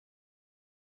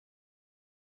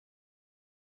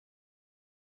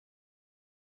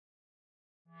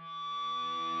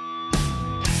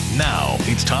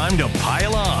It's time to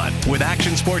pile on with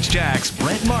Action Sports Jack's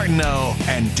Brent Martineau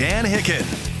and Dan Hicken.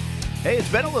 Hey,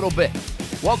 it's been a little bit.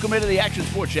 Welcome into the Action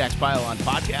Sports Jack's Pile On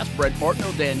podcast. Brent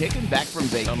Martineau, Dan Hicken, back from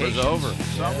vacation. Summer's over.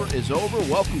 Summer is over.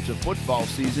 Welcome to football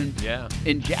season. Yeah.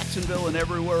 In Jacksonville and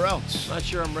everywhere else. Not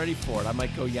sure I'm ready for it. I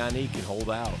might go Yannick and hold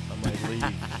out. I might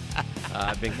leave.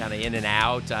 I've been kind of in and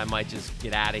out. I might just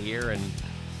get out of here, and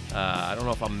I don't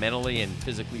know if I'm mentally and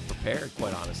physically prepared,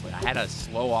 quite honestly. I had a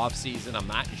slow off season. I'm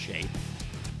not in shape.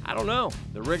 I don't know.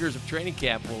 The rigors of training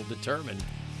camp will determine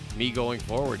me going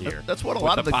forward here. That's what a with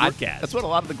lot of the podcast. That's what a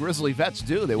lot of the Grizzly vets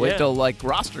do. They wait till like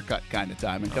roster cut kind of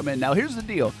time and come in. Now here's the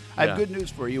deal. I have good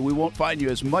news for you. We won't fine you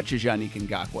as much as Yannick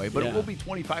Ngakoue, but it will be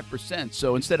 25%.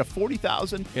 So instead of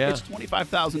 $40,000, it's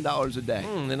 $25,000 a day.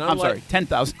 I'm sorry,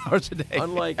 $10,000 a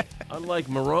day. Unlike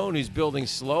Marone, who's building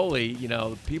slowly, you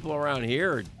know, people around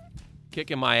here are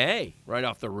kicking my A right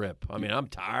off the rip. I mean, I'm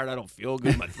tired. I don't feel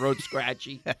good. My throat's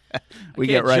scratchy. We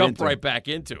get right jump into right it. back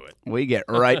into it. We get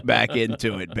right back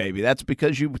into it, baby. That's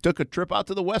because you took a trip out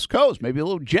to the West Coast, maybe a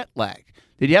little jet lag.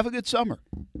 Did you have a good summer?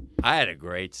 I had a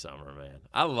great summer, man.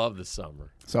 I love the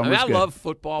summer. Summer's I good. love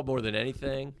football more than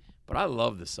anything, but I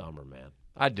love the summer, man.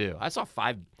 I do. I saw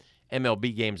 5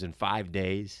 MLB games in 5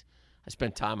 days. I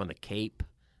spent time on the Cape.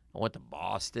 I went to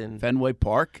Boston. Fenway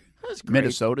Park, That was great.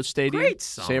 Minnesota Stadium, Great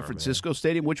summer, San Francisco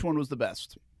Stadium. Which one was the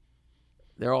best?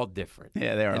 They're all different.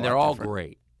 Yeah, they are. And they're all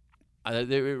great.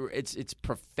 It's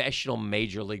professional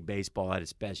Major League Baseball at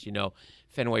its best. You know,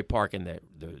 Fenway Park and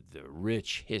the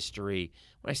rich history.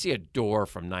 When I see a door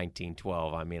from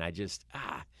 1912, I mean, I just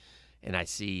and I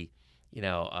see, you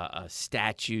know,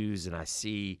 statues, and I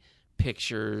see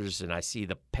pictures, and I see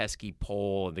the pesky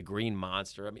pole and the green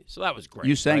monster. I mean, so that was great.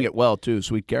 You sang it well too,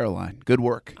 Sweet Caroline. Good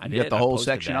work. I You did. got the I whole posted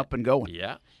section that. up and going.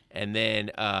 Yeah. And then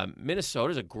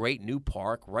Minnesota's a great new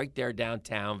park right there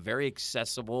downtown, very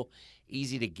accessible,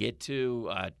 easy to get to,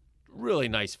 really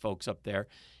nice folks up there.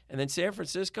 And then San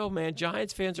Francisco, man,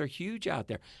 Giants fans are huge out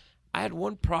there. I had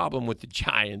one problem with the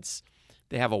Giants.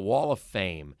 They have a wall of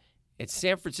fame. It's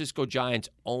San Francisco Giants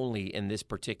only in this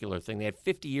particular thing. They had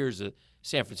 50 years of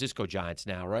San Francisco Giants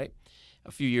now, right?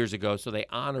 A few years ago, so they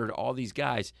honored all these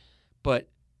guys. But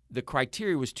the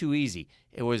criteria was too easy.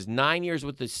 It was 9 years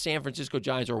with the San Francisco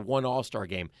Giants or one All-Star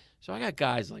game. So I got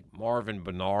guys like Marvin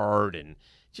Bernard and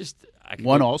just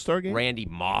One All-Star game? Randy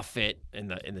Moffett in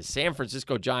the San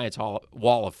Francisco Giants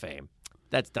Wall of Fame.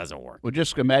 That doesn't work. Well,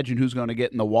 just imagine who's going to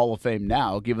get in the Wall of Fame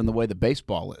now, given the way the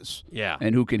baseball is. Yeah.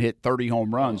 And who can hit 30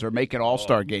 home runs or make an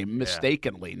All-Star game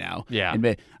mistakenly now. Yeah.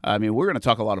 And, I mean, we're going to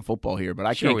talk a lot of football here, but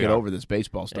I Sure can't we get are. over this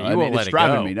baseball stuff. Yeah, I you mean, won't it's let it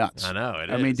driving go. me nuts. I know, it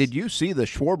I mean, is. did you see the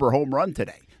Schwarber home run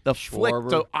today? The flick Schwarber.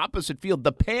 to opposite field,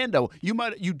 the Panda. You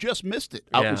just missed it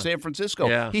out Yeah. in San Francisco.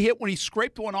 Yeah. He hit when he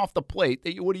scraped one off the plate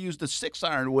that you would have used a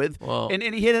 6-iron with, Well, and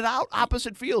he hit it out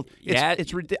opposite field.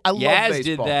 It's ridiculous. I love Yaz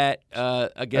baseball. did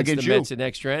that against the you. Mets in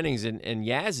extra innings, and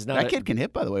Yaz is not That kid can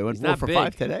hit, by the way. Went he's 4 not for big.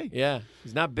 5 today. Yeah,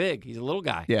 he's not big. He's a little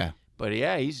guy. Yeah. But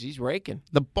yeah, he's raking.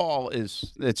 The ball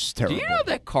it's terrible. Do you know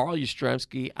that Carl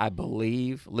Yastrzemski, I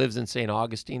believe, lives in St.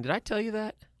 Augustine? Did I tell you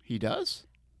that? He does?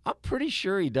 I'm pretty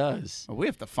sure he does. Well, we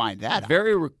have to find that out.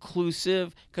 Very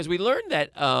reclusive, because we learned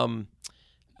that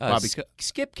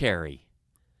Skip Carey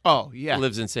Oh, yeah.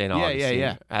 lives in St. Yeah, Augustine.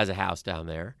 yeah. Has a house down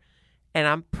there. And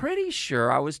I'm pretty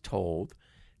sure I was told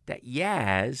that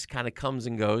Yaz kind of comes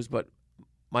and goes, but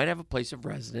might have a place of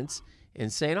residence in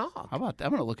St. Aug. How about that? I'm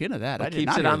going to look into that. I did Keeps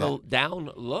not it hear on that. the down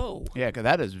low. Yeah, because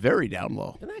that is very down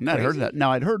low. Isn't that Not heard crazy? that.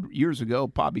 Now, I'd heard years ago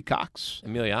Bobby Cox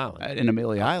Amelia Island. in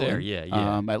Amelia Up Island. there,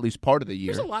 yeah. At least part of the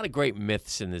year. There's a lot of great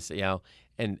myths in this, you know,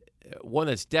 and one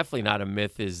that's definitely not a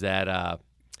myth is that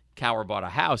Cower bought a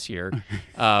house here.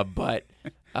 But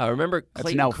remember That's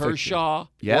Clayton now fiction. Kershaw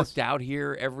Yes. worked out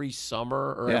here every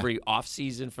summer or Yeah. every off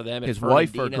season for them. His at wife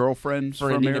or Fernandina- girlfriend's from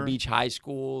Fernandina here. Beach High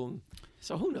School.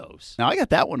 So who knows? Now, I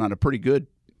got that one on a pretty good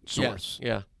source.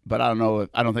 Yeah. But I don't know.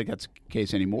 I don't think that's the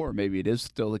case anymore. Maybe it is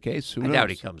still the case. Who I knows? doubt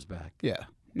he comes back. Yeah,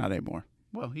 not anymore.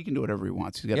 Well, he can do whatever he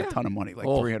wants. He's got Yeah. a ton of money, like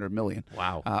Oh. $300 million.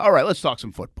 Wow. All right, let's talk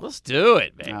some football. Let's do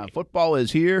it, baby. Football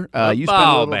is here. You spend a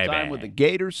Football, little baby. time with the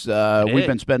Gators. did. We've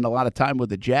been spending a lot of time with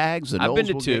the Jags. The I've been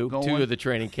Knowles to will get going. two of the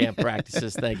training camp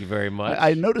practices. Thank you very much.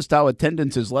 I noticed how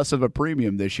attendance is less of a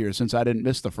premium this year since I didn't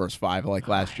miss the first 5 like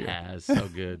last year. Yeah, it's so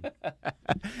good.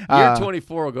 Year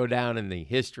 24 will go down in the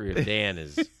history of Dan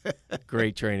as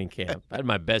great training camp. I had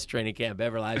my best training camp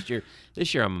ever last year.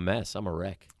 This year I'm a mess. I'm a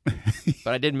wreck.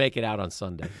 But I did make it out on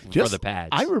Sunday for the pads.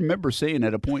 I remember saying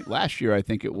at a point last year, I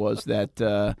think it was, that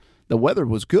the weather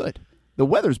was good. The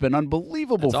weather's been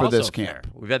unbelievable That's for this also camp.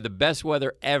 fair. We've had the best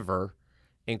weather ever,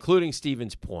 including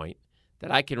Stevens Point, that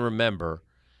I can remember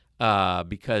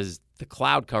because the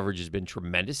cloud coverage has been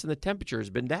tremendous and the temperature has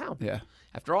been down. Yeah.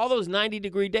 After all those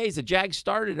 90-degree days, the Jags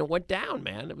started and went down,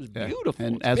 man. It was beautiful.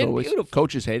 And it's as been always, beautiful.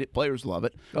 coaches hate it. Players love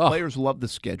it. Oh. Players love the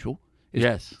schedule.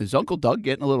 Yes. Is Uncle Doug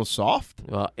getting a little soft?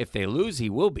 Well, if they lose, he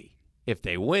will be. If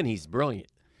they win, he's brilliant.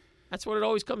 That's what it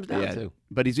always comes down to.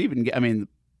 But he's even,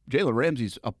 Jalen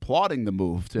Ramsey's applauding the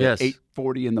move to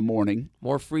 8:40 in the morning.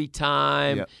 More free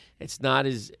time. Yep. It's not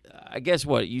as I guess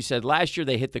what you said last year.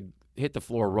 They hit the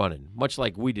floor running, much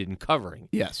like we did in covering.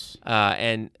 Yes.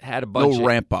 And had a bunch of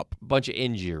ramp up, bunch of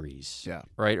injuries. Yeah.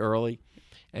 Right early,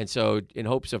 and so in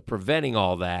hopes of preventing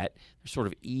all that, they're sort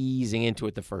of easing into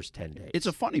it the first 10 days. It's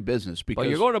a funny business because but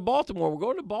you're going to Baltimore. We're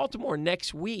going to Baltimore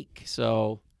next week,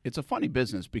 so it's a funny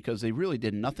business because they really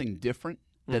did nothing different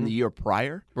than the year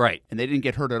prior. Right. And they didn't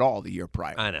get hurt at all the year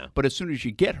prior. I know. But as soon as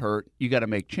you get hurt, you got to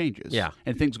make changes. Yeah.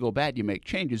 And things go bad, you make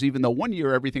changes, even though one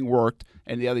year everything worked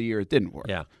and the other year it didn't work.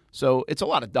 Yeah. So it's a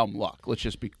lot of dumb luck. Let's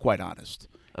just be quite honest.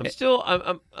 I'm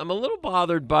a little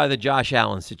bothered by the Josh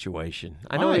Allen situation.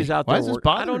 I know Why? he's out there. Why is this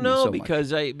bothering I don't know you so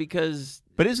much? because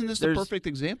But isn't this the there's- perfect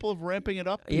example of ramping it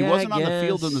up? He Yeah, wasn't I on the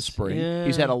field in the guess. spring. Yeah.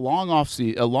 He's had a long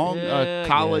offseason, Yeah, I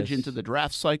college guess. into the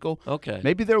draft cycle. Okay.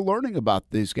 Maybe they're learning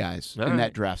about these guys All in that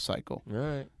right. draft cycle. all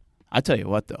right. I tell you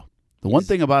what, though, the one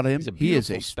thing about him, He's a he is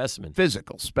beautiful a specimen.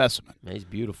 physical specimen. Man, he's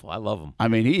beautiful. I love him. I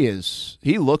mean,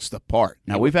 he looks the part.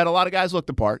 Now, we've had a lot of guys look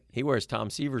the part, He wears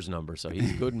Tom Seaver's number, so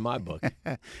he's good in my book.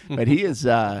 but he is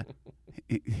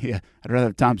yeah, I'd rather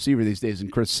have Tom Seaver these days than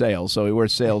Chris Sales, so he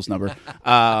wears Sales number.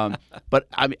 But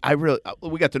I mean,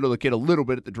 we got to know the kid a little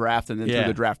bit at the draft and then through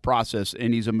the draft process,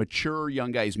 and he's a mature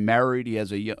young guy. He's married. He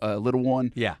has a little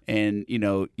one. Yeah. And,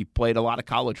 he played a lot of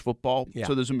college football. Yeah.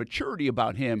 So there's a maturity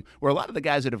about him where a lot of the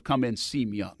guys that have come in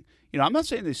seem young. I'm not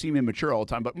saying they seem immature all the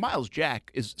time, but Miles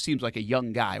Jack seems like a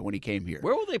young guy when he came here.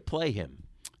 Where will they play him?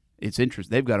 It's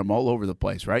interesting. They've got him all over the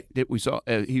place, right? We saw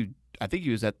I think he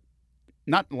was at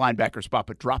not linebacker spot,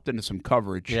 but dropped into some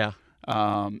coverage. Yeah.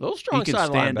 A Little strong he can side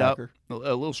stand linebacker. up,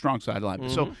 a little strong side linebacker.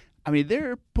 So, I mean,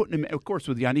 they're putting him, of course,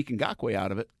 with Yannick Ngakoue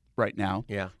out of it right now.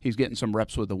 Yeah. He's getting some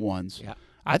reps with the ones. Yeah.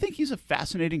 I think he's a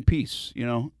fascinating piece.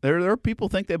 There are people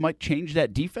think they might change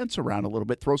that defense around a little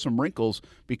bit, throw some wrinkles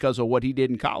because of what he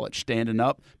did in college, standing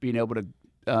up, being able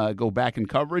to go back in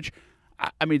coverage.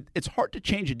 I mean, it's hard to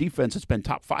change a defense that's been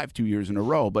top 5 2 years in a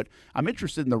row, but I'm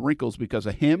interested in the wrinkles because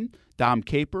of him, Dom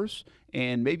Capers,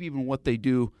 and maybe even what they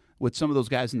do with some of those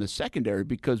guys in the secondary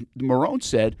because Marone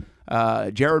said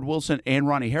Jared Wilson and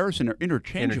Ronnie Harrison are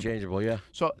interchangeable. Interchangeable, yeah.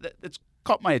 So that's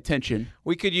caught my attention.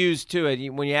 We could use, too,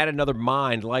 when you add another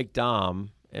mind like Dom,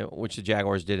 which the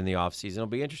Jaguars did in the offseason, it'll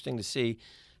be interesting to see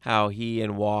how he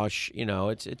and Wash,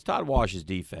 it's Todd Wash's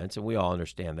defense, and we all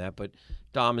understand that, but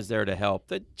Dom is there to help.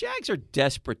 The Jags are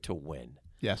desperate to win.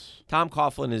 Yes. Tom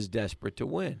Coughlin is desperate to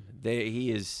win.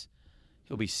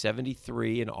 He'll be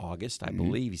 73 in August. I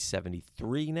believe he's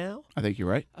 73 now. I think you're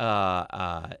right.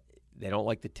 They don't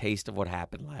like the taste of what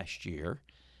happened last year.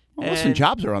 Well, listen,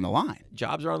 jobs are on the line.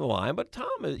 Jobs are on the line, but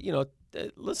Tom is,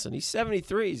 listen, he's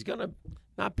 73. He's going to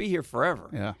not be here forever.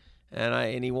 Yeah.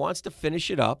 And he wants to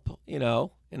finish it up,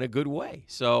 in a good way.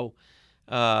 So,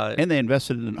 and they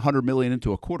invested $100 million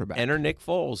into a quarterback. Enter Nick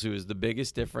Foles, who is the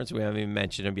biggest difference. We haven't even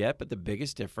mentioned him yet, but the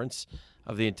biggest difference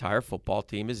of the entire football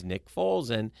team is Nick Foles.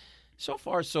 And so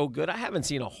far, so good. I haven't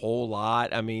seen a whole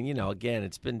lot. I mean, again,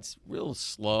 it's been real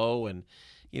slow, and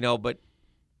but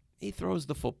he throws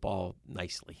the football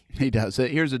nicely. He does.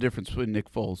 Here's the difference between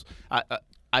Nick Foles.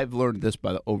 I've learned this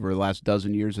over the last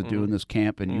dozen years of doing this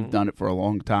camp, and you've done it for a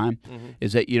long time,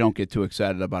 is that you don't get too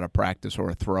excited about a practice or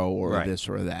a throw or this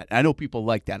or that. I know people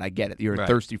like that. I get it. You're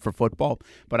thirsty for football,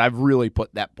 but I've really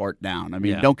put that part down. I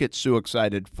mean, don't get too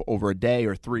excited for over a day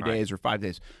or 3 days or 5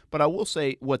 days. But I will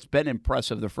say what's been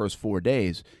impressive the first 4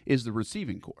 days is the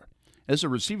receiving corps. This is a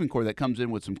receiving corps that comes in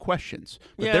with some questions,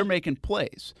 but they're making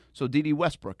plays. So D.D.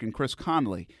 Westbrook and Chris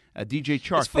Conley, DJ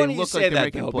Chark, it's funny they look you say like they're that,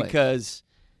 making though, plays. because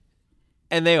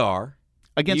and they are.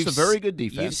 Against a very good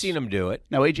defense. You've seen them do it.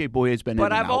 Now, A.J. Boye's been in But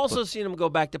and I've out, also seen them go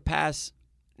back to pass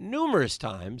numerous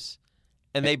times,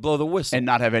 and they blow the whistle. and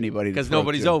not have anybody to because throw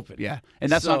nobody's to. open. Yeah, and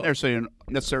that's So- not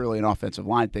necessarily an offensive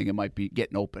line thing. It might be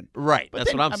getting open. Right, But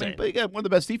that's then, what I'm I mean, saying. but you got one of the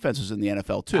best defenses in the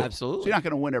NFL, too. Absolutely. So you're not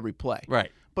going to win every play.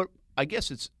 Right. But I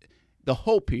guess it's the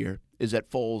hope here is that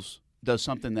Foles does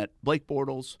something that Blake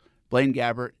Bortles, Blaine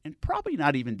Gabbert, and probably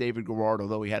not even David Garrard,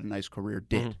 although he had a nice career,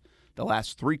 did. The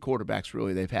last 3 quarterbacks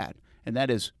really they've had, and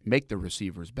that is make the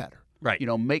receivers better. Right.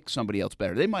 Make somebody else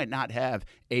better. They might not have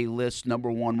A-list number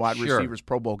 1 wide Sure. receivers,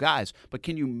 Pro Bowl guys, but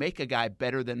can you make a guy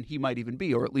better than he might even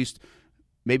be, or at least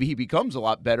maybe he becomes a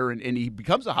lot better and he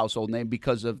becomes a household name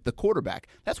because of the quarterback.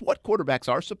 That's what quarterbacks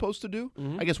are supposed to do.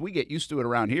 I guess we get used to it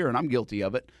around here, and I'm guilty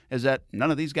of it, is that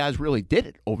none of these guys really did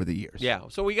it over the years. Yeah,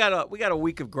 so we got a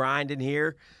week of grind in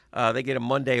here. They get a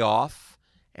Monday off,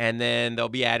 and then they'll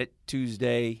be at it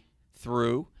Tuesday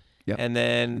through, and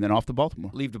then off to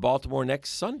Baltimore. Leave to Baltimore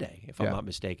next Sunday, if I'm not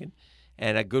mistaken.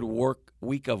 And a good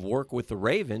week of work with the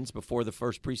Ravens before the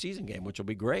first preseason game, which will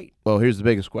be great. Well, here's the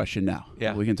biggest question now.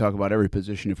 Yeah. We can talk about every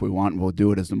position if we want, and we'll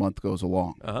do it as the month goes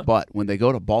along. But when they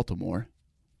go to Baltimore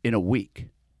in a week,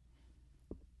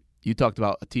 you talked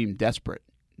about a team desperate.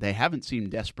 They haven't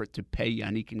seemed desperate to pay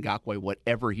Yannick Ngakoue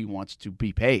whatever he wants to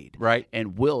be paid. Right.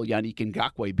 And will Yannick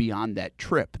Ngakoue be on that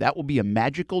trip? That will be a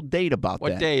magical date about that.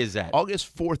 What day is that?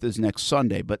 August 4th is next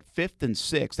Sunday, but 5th and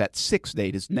 6th, that 6th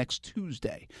date is next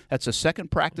Tuesday. That's a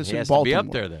second practice in Baltimore. He has to be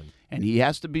up there then. And he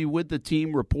has to be with the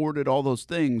team, reported, all those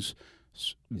things.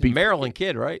 He's a Maryland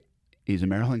kid, right? He's a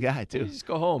Maryland guy, too. You just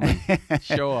go home and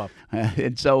show up.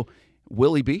 And so,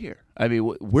 will he be here? I mean,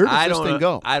 where does this thing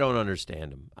go? I don't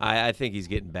understand him. I think he's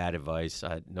getting bad advice.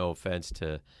 No offense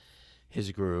to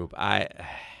his group. I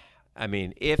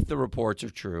mean, if the reports are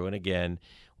true, and again,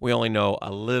 we only know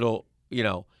a little,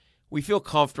 we feel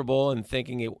comfortable in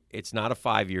thinking it's not a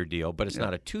 5-year deal, but it's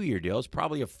not a 2-year deal. It's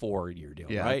probably a 4-year deal,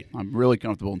 right? I'm really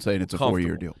comfortable in saying it's a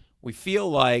 4-year deal. We feel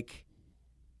like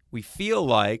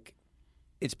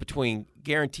it's between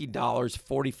guaranteed dollars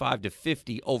 45 to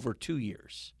 50 over 2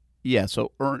 years. Yeah,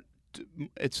 so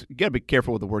it's got to be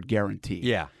careful with the word guarantee.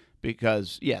 Yeah.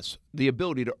 Because, yes, the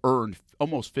ability to earn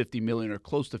almost $50 million or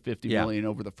close to $50 million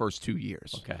over the first 2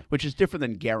 years. Okay. Which is different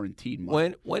than guaranteed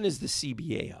money. When is the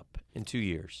CBA up? In 2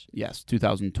 years? Yes,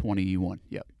 2021.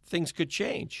 Yep. Things could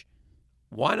change.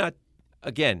 Why not?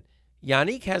 Again,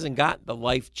 Yannick hasn't got the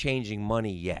life-changing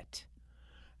money yet.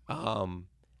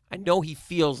 I know he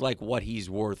feels like what he's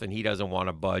worth and he doesn't want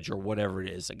to budge or whatever it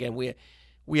is. Again,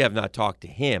 we have not talked to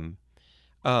him.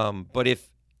 But if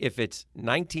it's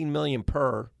 $19 million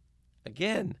per,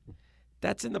 again,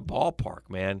 that's in the ballpark,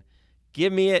 man.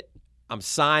 Give me it. I'm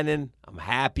signing. I'm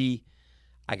happy.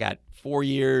 I got 4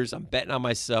 years. I'm betting on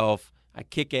myself. I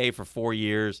kick A for 4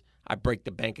 years. I break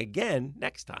the bank again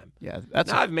next time. Yeah,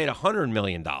 I've made $100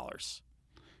 million.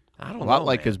 I don't know. A lot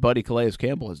like his buddy Calais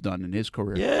Campbell has done in his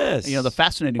career. Yes. The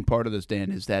fascinating part of this,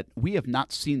 Dan, is that we have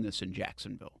not seen this in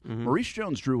Jacksonville. Maurice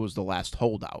Jones-Drew was the last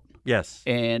holdout. Yes.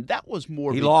 And that was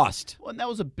more. He lost. Well, and that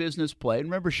was a business play. And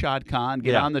remember Shad Khan,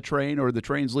 get on the train or the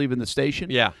train's leaving the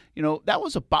station? Yeah. That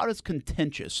was about as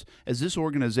contentious as this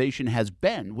organization has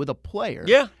been with a player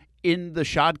in the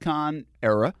Shad Khan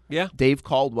era, Dave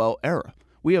Caldwell era.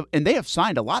 They have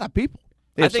signed a lot of people.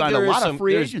 They have signed a lot of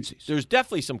free agencies. There's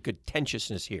definitely some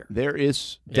contentiousness here. There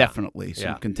is definitely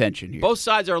some contention here. Both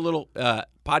sides are a little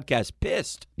podcast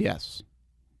pissed. Yes.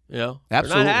 Absolutely. They're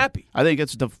not happy. I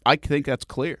think that's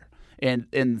clear.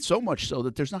 And so much so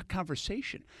that there's not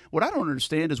conversation. What I don't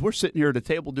understand is we're sitting here at a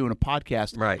table doing a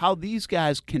podcast. Right. How these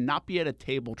guys cannot be at a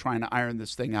table trying to iron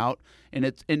this thing out, and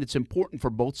it's important for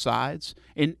both sides.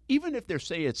 And even if they're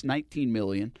saying it's $19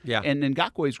 million, and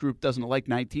Ngakoue's group doesn't like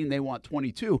 19, they want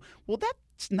 22. Well,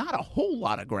 that's not a whole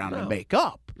lot of ground to make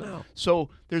up. No. So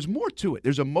there's more to it.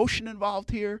 There's emotion involved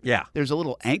here. Yeah. There's a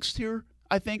little angst here,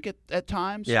 I think, at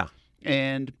times. Yeah.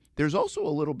 And there's also a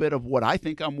little bit of what I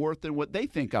think I'm worth and what they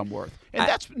think I'm worth. And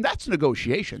that's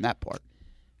negotiation, that part.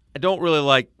 I don't really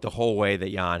like the whole way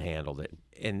that Jan handled it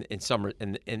in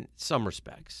some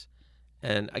respects.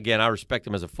 And, again, I respect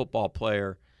him as a football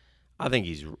player. I think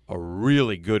he's a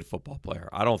really good football player.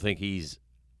 I don't think he's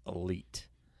elite.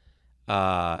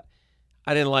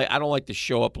 I don't like the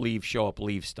show up, leave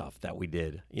stuff that we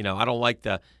did. I don't like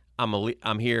the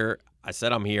I'm here. I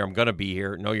said I'm here. I'm going to be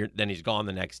here. No, then he's gone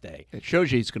the next day. It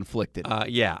shows you he's conflicted.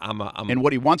 Yeah, and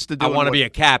what he wants to do. I want to be a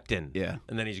captain. Yeah,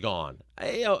 and then he's gone.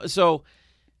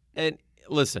 And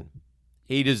listen,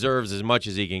 he deserves as much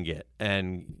as he can get.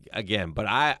 And again, but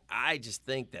I just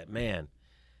think that, man,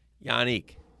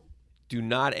 Yannick, do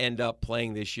not end up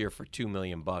playing this year for $2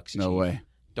 million. No way.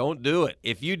 Don't do it.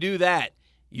 If you do that,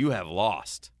 you have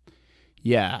lost.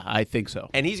 Yeah, I think so.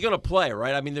 And he's going to play,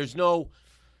 right? I mean,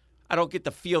 I don't get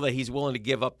the feel that he's willing to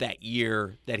give up that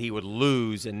year that he would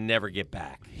lose and never get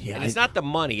back. Yeah, and it's not the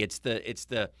money; it's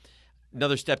the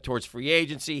another step towards free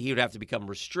agency. He would have to become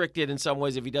restricted in some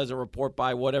ways if he doesn't report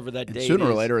by whatever that date is. Sooner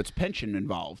or later, it's pension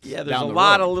involved. Yeah, there's a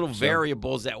lot of little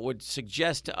variables that would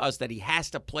suggest to us that he has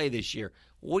to play this year.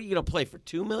 What are you going to play for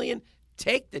 $2 million?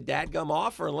 Take the dadgum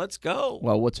offer and let's go.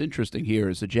 Well, what's interesting here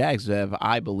is the Jags have,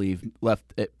 I believe,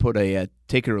 put a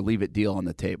take it or leave it deal on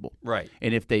the table. Right.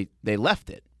 And if they left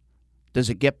it, does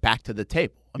it get back to the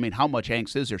table? I mean, how much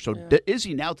angst is there? So is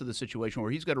he now to the situation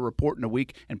where he's got to report in a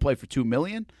week and play for $2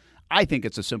 million? I think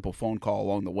it's a simple phone call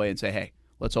along the way and say, hey,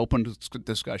 let's open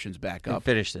discussions back up. And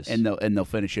finish this. And they'll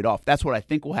finish it off. That's what I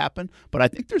think will happen. But I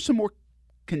think there's some more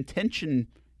contention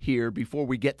here before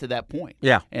we get to that point.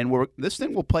 Yeah. And this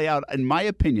thing will play out, in my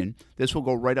opinion, this will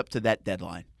go right up to that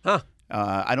deadline. Huh.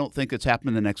 I don't think it's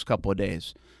happening the next couple of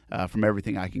days from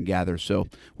everything I can gather. So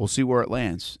we'll see where it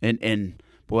lands. And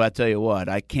boy, I tell you what,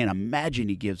 I can't imagine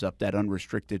he gives up that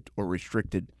unrestricted or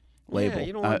restricted label. Yeah,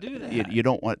 you don't want to do that. You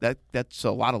don't want that. That's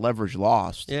a lot of leverage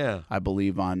lost. Yeah. I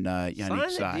believe on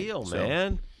Yannick's side. Sign the deal, So,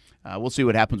 man. we'll see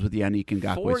what happens with the Yannick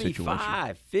Ngakoue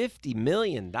situation. $50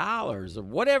 million or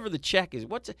whatever the check is.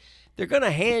 They're going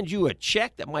to hand you a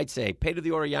check that might say, pay to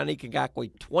the order Yannick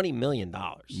Ngakoue $20 million.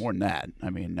 More than that. I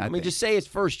mean, just say it's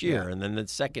first year, and then the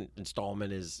second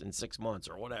installment is in 6 months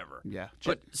or whatever. Yeah.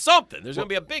 But something. There's going to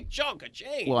be a big chunk of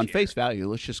change. Well, on here. face value,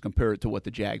 let's just compare it to what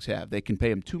the Jags have. They can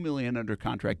pay him $2 million under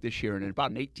contract this year and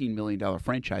about an $18 million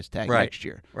franchise tag next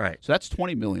year. Right. So that's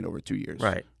 $20 million over 2 years.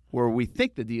 Right. Where we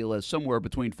think the deal is somewhere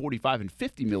between $45 and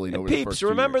 $50 million over the first 2 years.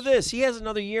 Remember this. He has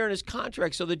another year in his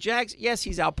contract. So the Jags, yes,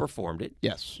 he's outperformed it.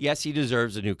 Yes. Yes, he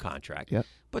deserves a new contract. Yep.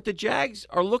 But the Jags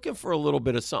are looking for a little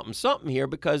bit of something here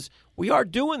because we are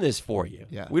doing this for you.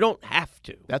 Yeah. We don't have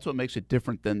to. That's what makes it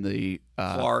different than the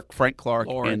Frank Clark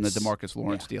Lawrence. and the DeMarcus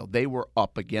Lawrence deal. They were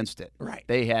up against it. Right.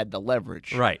 They had the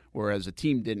leverage. Right. Whereas the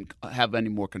team didn't have any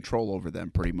more control over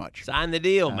them pretty much. Sign the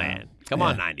deal, man. Come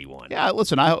on, 91. Yeah,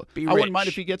 listen, I wouldn't mind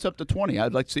rich. if he gets up to 20.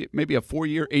 I'd like to see maybe a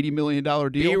 4-year, $80 million deal.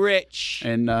 Be rich.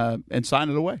 And sign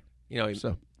it away.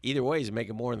 Either way, he's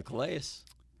making more than Calais.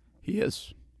 He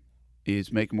is.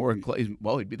 He's making more than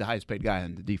he'd be the highest paid guy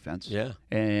on the defense. Yeah.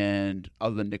 And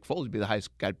other than Nick Foles, he'd be the highest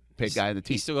paid guy on the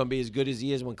team. He's still going to be as good as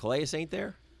he is when Calais ain't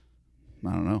there? I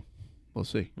don't know. We'll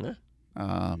see.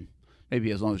 Yeah.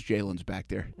 Maybe as long as Jalen's back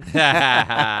there.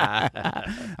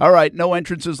 All right. No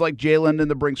entrances like Jalen in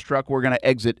the Brinks truck. We're going to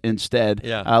exit instead.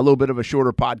 Yeah. A little bit of a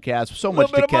shorter podcast. So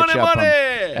much to catch up on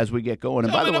as we get going.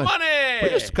 And by the way, we're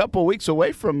just a couple of weeks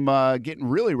away from getting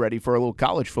really ready for a little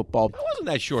college football. That wasn't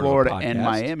that short Florida of a podcast. and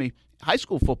Miami. High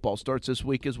school football starts this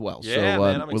week as well. Yeah, so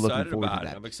man, I'm we're excited looking forward about to it.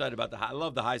 that. I'm excited about I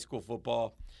love the high school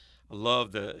football. I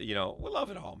love we love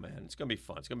it all, man. It's going to be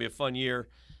fun. It's going to be a fun year.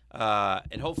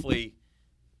 And hopefully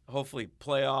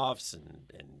playoffs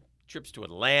and trips to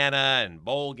Atlanta and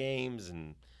bowl games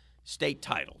and state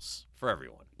titles for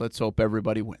everyone. Let's hope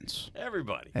everybody wins.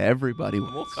 Everybody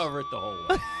wins. We'll cover it the whole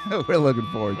way. We're looking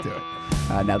forward to it.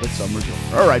 Now that summer's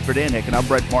over. All right, for Dan Hicken, I'm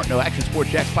Brent Martineau, Action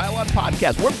Sports Jax Pile On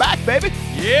Podcast. We're back, baby.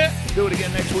 Yeah. Do it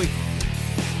again next week.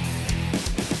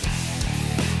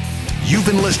 You've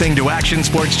been listening to Action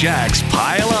Sports Jax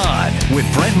Pile On with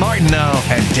Brent Martineau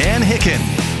and Dan Hicken.